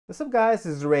What's up, guys?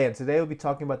 This is Ray, and today we'll be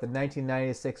talking about the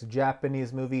 1996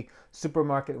 Japanese movie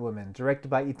Supermarket Woman, directed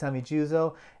by Itami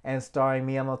Juzo and starring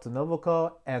Miyamoto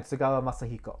Nobuko and Tsugawa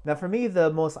Masahiko. Now, for me, the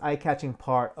most eye-catching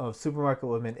part of Supermarket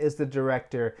Woman is the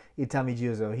director Itami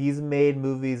Juzo. He's made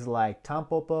movies like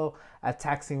Tampopo, A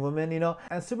Taxing Woman,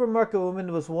 and Supermarket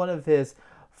Woman was one of his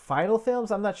final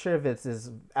films. I'm not sure if it's his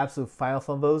absolute final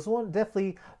film, but it was one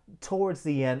definitely towards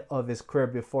the end of his career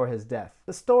before his death.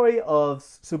 The story of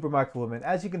Supermarket Woman,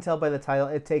 as you can tell by the title,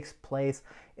 it takes place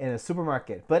in a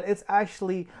supermarket, but it's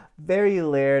actually very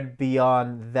layered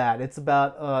beyond that. It's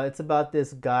about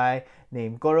this guy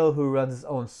named Goro who runs his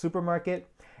own supermarket.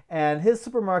 And his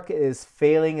supermarket is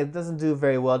failing. It doesn't do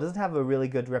very well. It doesn't have a really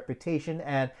good reputation.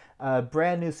 And a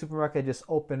brand new supermarket just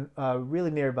opened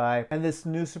really nearby. And this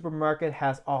new supermarket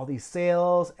has all these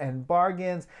sales and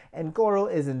bargains. And Goro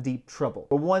is in deep trouble.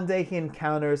 But one day he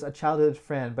encounters a childhood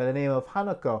friend by the name of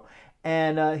Hanako.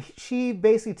 And she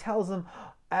basically tells him,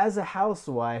 as a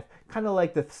housewife, kind of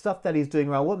like the stuff that he's doing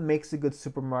wrong, what makes a good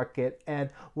supermarket, and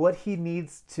what he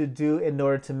needs to do in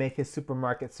order to make his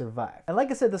supermarket survive. And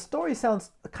like I said, the story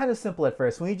sounds kind of simple at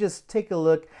first. When you just take a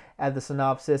look at the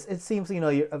synopsis, it seems,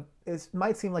 it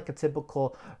might seem like a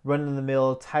typical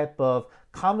run-of-the-mill type of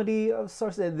comedy of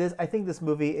sorts. I think this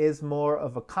movie is more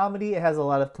of a comedy. It has a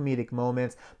lot of comedic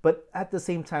moments, but at the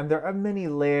same time, there are many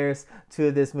layers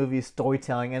to this movie's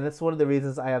storytelling, and that's one of the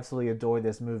reasons I absolutely adore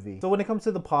this movie. So when it comes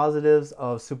to the positives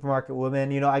of Supermarket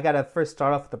Woman, I gotta first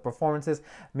start off with the performances.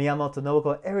 Miyamoto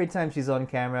Nobuko, every time she's on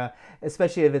camera,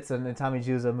 especially if it's an Itami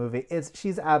Juzo movie,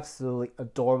 she's absolutely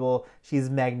adorable. She's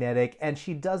magnetic, and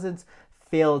she doesn't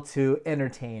fail to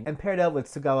entertain. And paired up with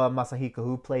Tsugawa Masahiko,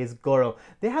 who plays Goro,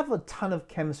 they have a ton of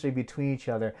chemistry between each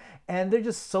other, and they're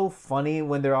just so funny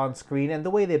when they're on screen, and the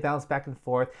way they bounce back and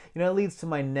forth, it leads to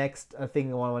my next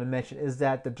thing I want to mention, is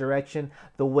that the direction,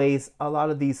 the ways a lot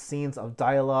of these scenes of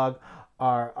dialogue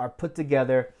are put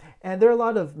together. And there are a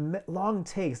lot of long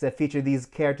takes that feature these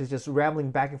characters just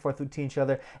rambling back and forth between each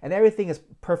other, and everything is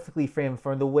perfectly framed,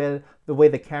 from the way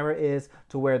the camera is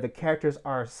to where the characters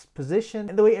are positioned,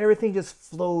 and the way everything just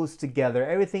flows together.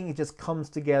 Everything just comes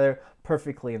together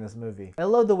perfectly in this movie. I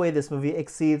love the way this movie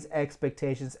exceeds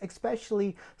expectations,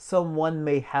 especially some one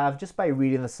may have just by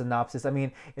reading the synopsis. I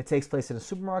mean, it takes place in a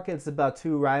supermarket. It's about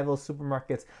two rival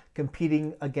supermarkets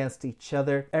competing against each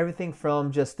other. Everything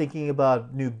from just thinking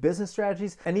about new business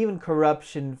strategies and even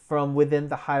corruption from within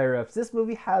the higher-ups. This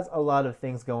movie has a lot of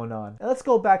things going on. And let's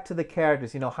go back to the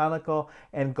characters, Hanako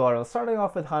and Goro. Starting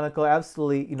off with Hanako,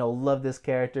 absolutely, love this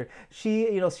character.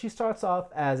 She starts off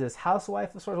as this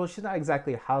housewife of sorts. Well, she's not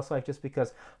exactly a housewife, just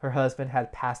because her husband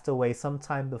had passed away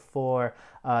sometime before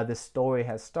this story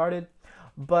has started.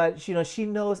 But she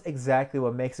knows exactly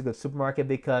what makes a good supermarket,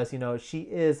 because she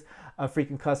is a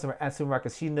frequent customer at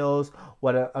supermarkets. She knows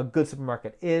what a good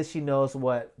supermarket is. She knows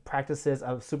what practices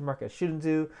a supermarket shouldn't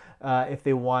do if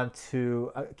they want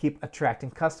to keep attracting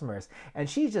customers. And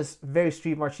she's just very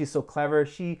street smart. She's so clever.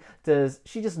 She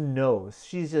just knows.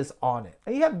 She's just on it.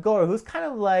 And you have Goro, who's kind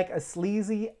of like a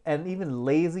sleazy and even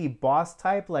lazy boss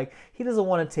type. Like, he doesn't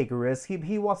want to take risks.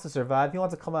 He wants to survive. He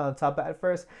wants to come out on top. But at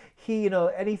first,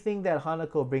 anything that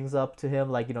Hanako brings up to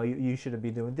him, like, you shouldn't be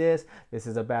doing this. This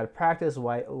is a bad practice.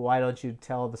 Why don't you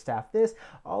tell the staff this?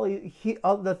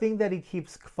 The thing that he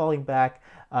keeps falling back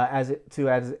as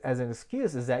an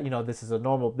excuse is that this is a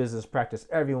normal business practice.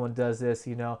 Everyone does this.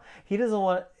 He doesn't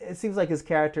want. It seems like his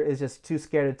character is just too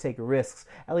scared to take risks,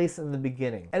 at least in the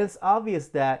beginning. And it's obvious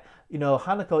that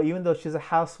Hanako, even though she's a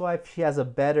housewife, she has a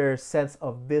better sense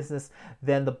of business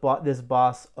than this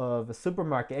boss of a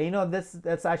supermarket. And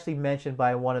that's actually mentioned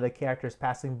by one of the characters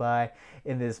passing by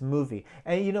in this movie.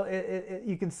 And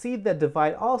you can see the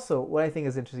divide. Also, what I think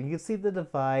is interesting, you can see the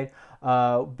divide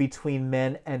between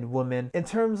men and women in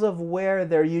terms of where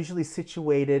they're usually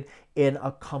situated in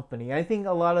a company. I think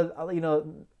a lot of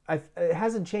it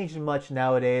hasn't changed much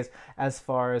nowadays as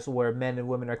far as where men and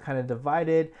women are kind of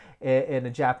divided in a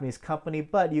Japanese company,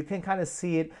 but you can kind of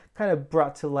see it kind of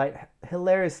brought to light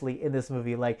hilariously in this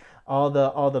movie, like all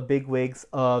the bigwigs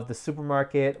of the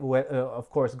supermarket, of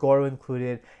course Goro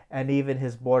included, and even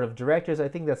his board of directors. I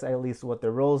think that's at least what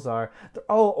their roles are. They're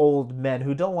all old men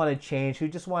who don't want to change, who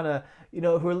just want to,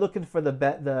 who are looking for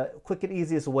the quick and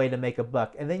easiest way to make a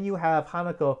buck. And then you have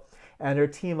Hanako and her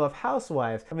team of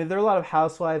housewives. I mean, there are a lot of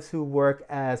housewives who work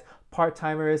as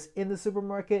part-timers in the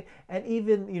supermarket, and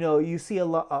even you see a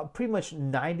lot, pretty much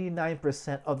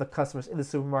 99% of the customers in the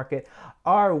supermarket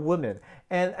are women.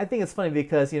 And I think it's funny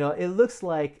because it looks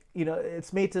like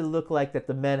it's made to look like that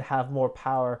the men have more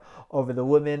power over the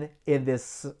women in the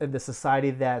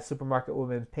society that Supermarket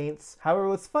Woman paints. However,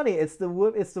 what's funny, it's the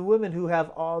women who have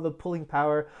all the pulling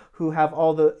power, who have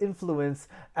all the influence,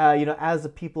 as the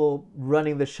people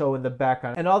running the show in the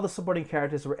background. And all the supporting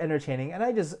characters were entertaining, and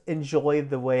I just enjoyed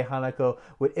the way Hanako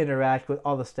would interact with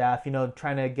all the staff,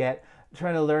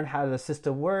 trying to learn how the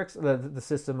system works, the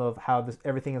system of how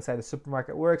everything inside the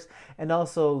supermarket works, and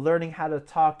also learning how to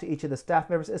talk to each of the staff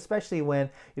members, especially when,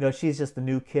 she's just the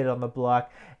new kid on the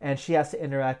block and she has to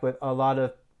interact with a lot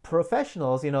of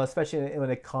professionals, especially when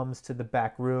it comes to the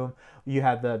back room. You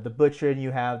have the butcher, and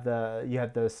you have the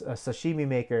sashimi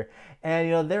maker,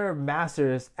 and they're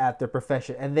masters at their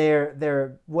profession, and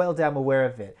they're well damn aware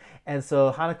of it. And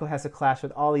so Hanako has to clash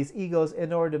with all these egos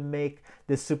in order to make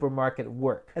this supermarket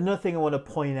work. Another thing I want to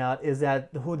point out is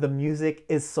that the music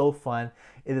is so fun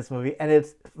in this movie, and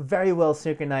it's very well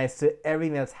synchronized to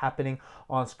everything that's happening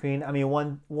on screen. I mean,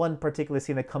 one particular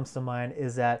scene that comes to mind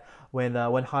is that when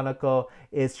Hanako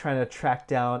is trying to track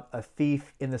down a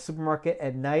thief in the supermarket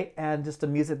at night, and just the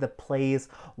music that plays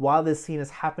while this scene is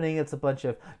happening, it's a bunch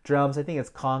of drums, I think it's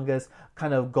congas,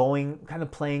 kind of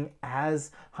playing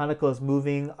as Hanako is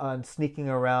moving and sneaking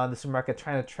around the supermarket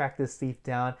trying to track this thief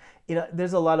down.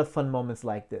 There's a lot of fun moments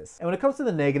like this. And when it comes to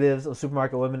the negatives of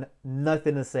Supermarket Women,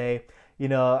 nothing to say.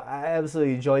 I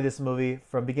absolutely enjoy this movie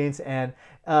from beginning to end.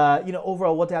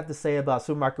 Overall, what to have to say about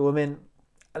Supermarket Women?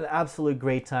 An absolute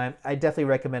great time. I definitely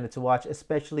recommend it to watch,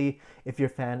 especially if you're a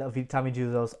fan of Itami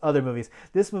Juzo's other movies.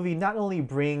 This movie not only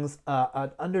brings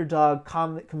an underdog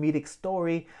comedic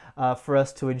story for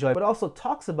us to enjoy, but also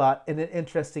talks about in an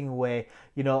interesting way,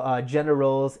 gender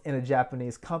roles in a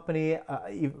Japanese company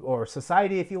or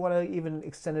society, if you want to even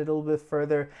extend it a little bit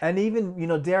further, and even,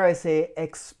 dare I say,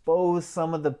 expose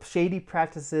some of the shady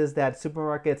practices that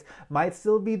supermarkets might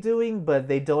still be doing, but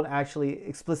they don't actually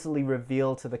explicitly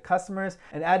reveal to the customers.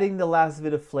 And adding the last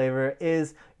bit of flavor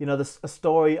is, a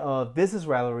story of business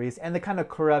rivalries and the kind of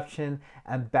corruption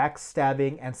and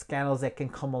backstabbing and scandals that can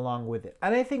come along with it.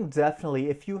 And I think definitely,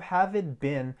 if you haven't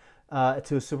been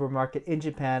to a supermarket in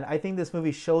Japan, I think this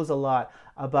movie shows a lot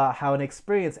about how an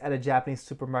experience at a Japanese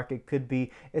supermarket could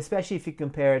be, especially if you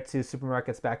compare it to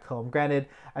supermarkets back home. Granted,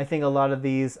 I think a lot of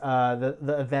these,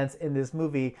 the events in this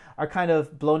movie are kind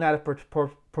of blown out of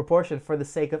proportion for the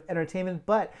sake of entertainment,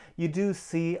 but you do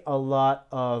see a lot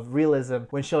of realism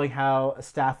when showing how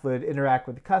staff would interact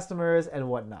with the customers and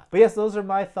whatnot. But yes, those are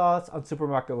my thoughts on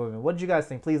Supermarket Women. What did you guys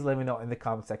think? Please let me know in the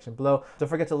comment section below. Don't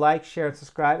forget to like, share, and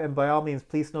subscribe, and by all means,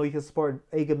 please know you can support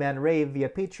Eiga-Man Rave via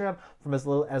Patreon from as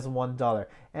little as $1.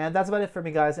 And that's about it for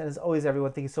me, guys, and as always,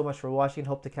 everyone, thank you so much for watching, and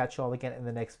hope to catch you all again in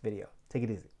the next video. Take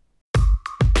it easy.